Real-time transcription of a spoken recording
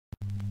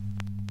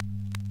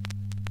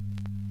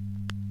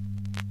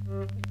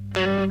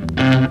All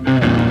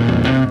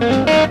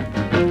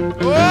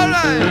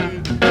right.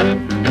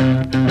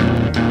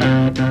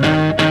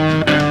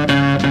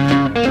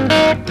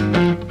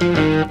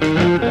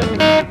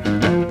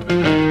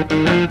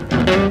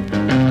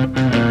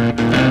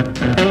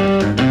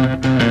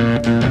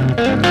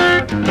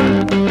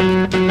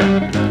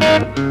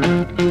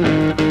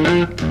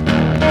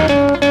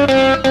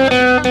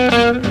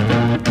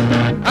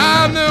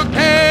 I'm the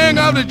king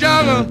of the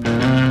jungle.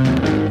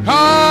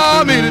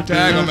 Call me the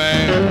Tiger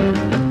Man.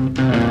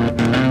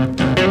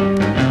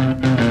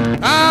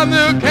 I'm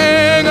the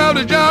king of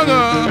the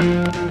jungle.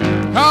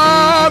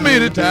 Call me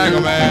the Tiger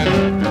Man.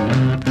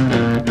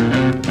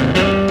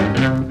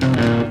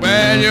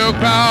 When you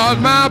cross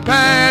my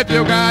path,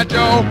 you got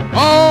your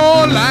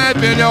own life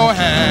in your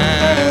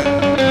hand.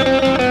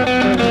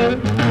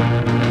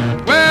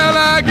 Well,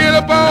 I get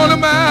up on the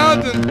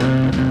mountain,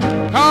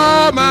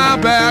 call my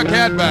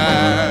bearcat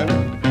back.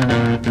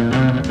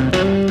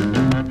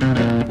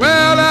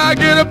 Well, I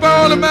get up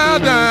on the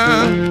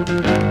mountain,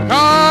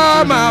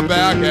 call my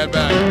bearcat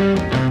back.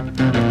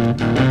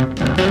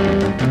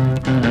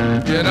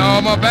 You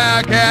know my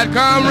bearcat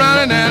come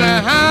running and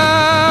a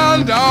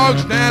hound dog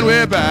stand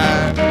way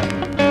back.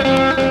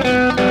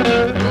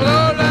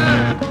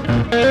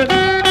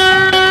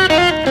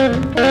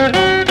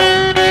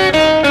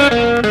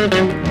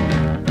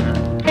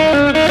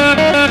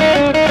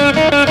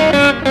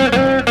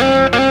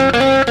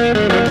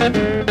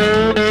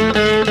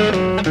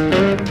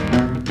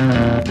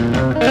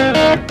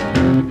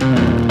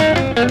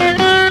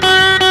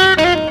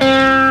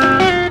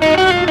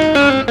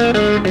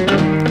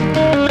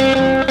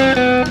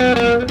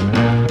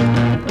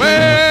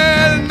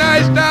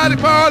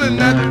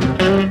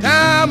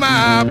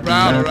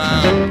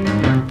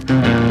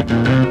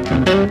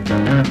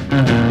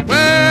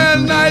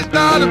 When night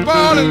started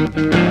falling,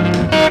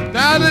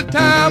 that's the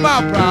time I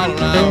prowl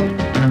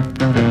around.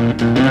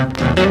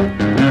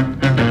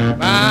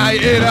 I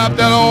ate up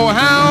that old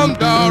hound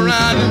dog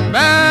riding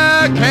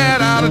back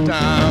cat out of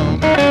town.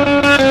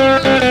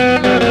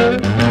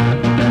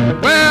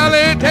 Well,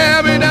 they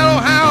tell me that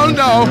old hound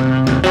dog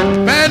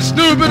been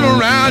snooping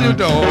around your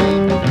door.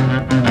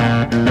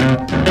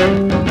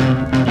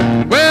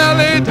 Well,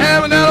 they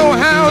tell me that old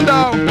hound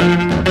dog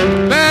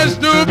been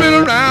snooping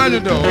around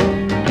your door.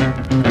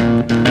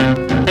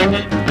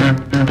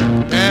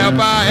 If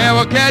I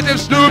ever catch him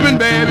snooping,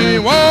 baby,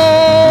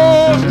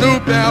 won't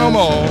snoop there no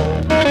more.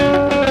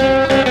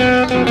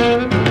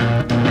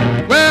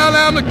 Well,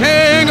 I'm the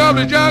king of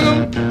the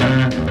jungle.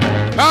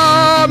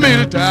 Call me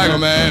the Tiger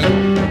Man.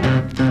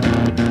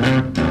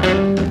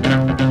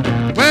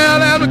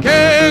 Well, I'm the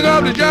king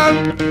of the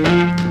jungle.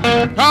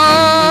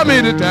 Call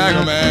me the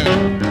Tiger Man.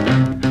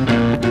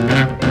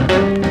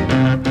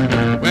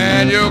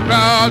 When you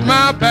cross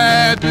my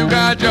path, you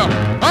got your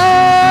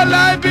whole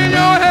life in your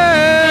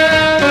hand.